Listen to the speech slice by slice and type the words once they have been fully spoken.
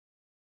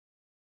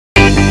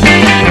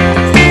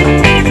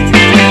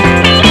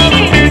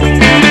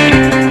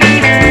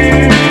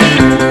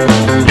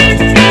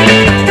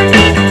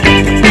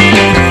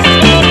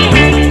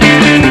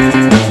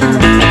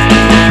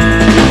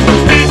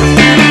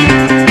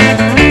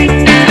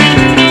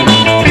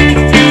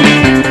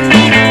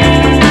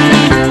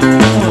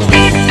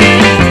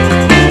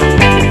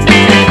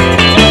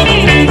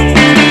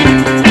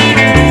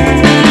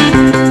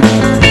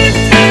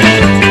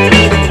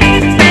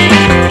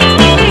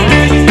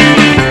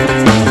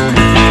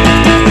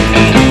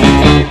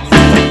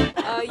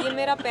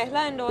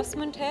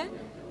Endorsement है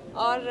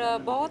और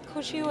बहुत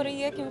खुशी हो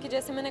रही है क्योंकि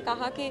जैसे मैंने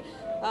कहा कि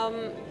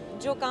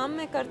जो काम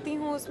मैं करती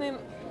हूँ उसमें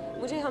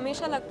मुझे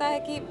हमेशा लगता है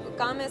कि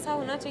काम ऐसा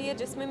होना चाहिए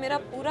जिसमें मेरा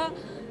पूरा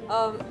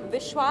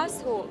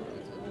विश्वास हो,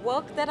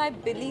 work that I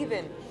believe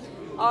in,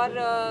 और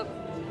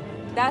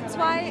that's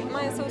why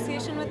my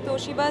association with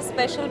Toshiba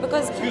special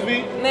because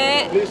मैं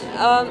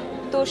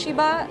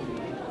तोशिबा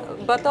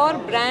बतौर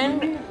ब्रांड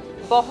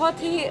बहुत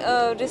ही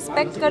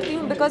रिस्पेक्ट करती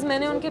हूँ बिकॉज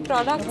मैंने उनके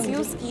प्रोडक्ट्स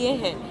यूज़ किए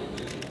हैं.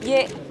 ये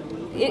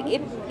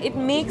it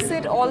makes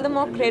it all the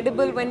more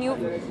credible when you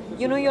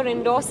know you're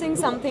endorsing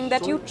something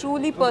that you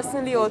truly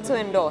personally also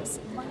endorse.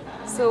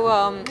 So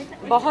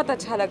बहुत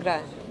अच्छा लग रहा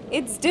है.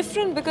 It's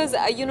different because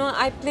you know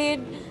I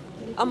played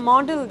a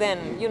model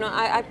then, you know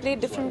I played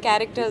different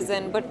characters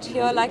then, but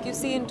here like you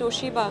see in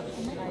Toshiba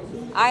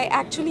I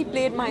actually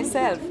played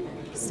myself.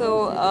 So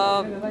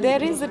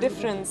there is a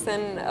difference,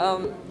 and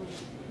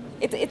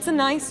it's a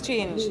nice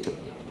change,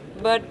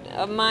 but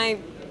my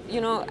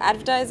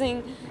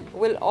advertising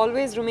will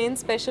always remain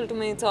special to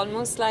me. It's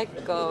almost like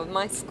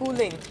my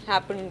schooling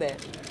happened there.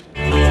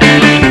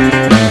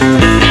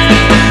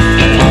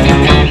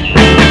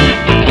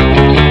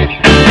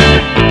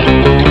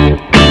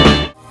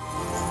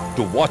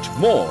 To watch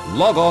more,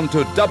 log on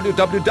to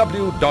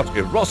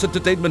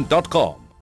www.erosentertainment.com.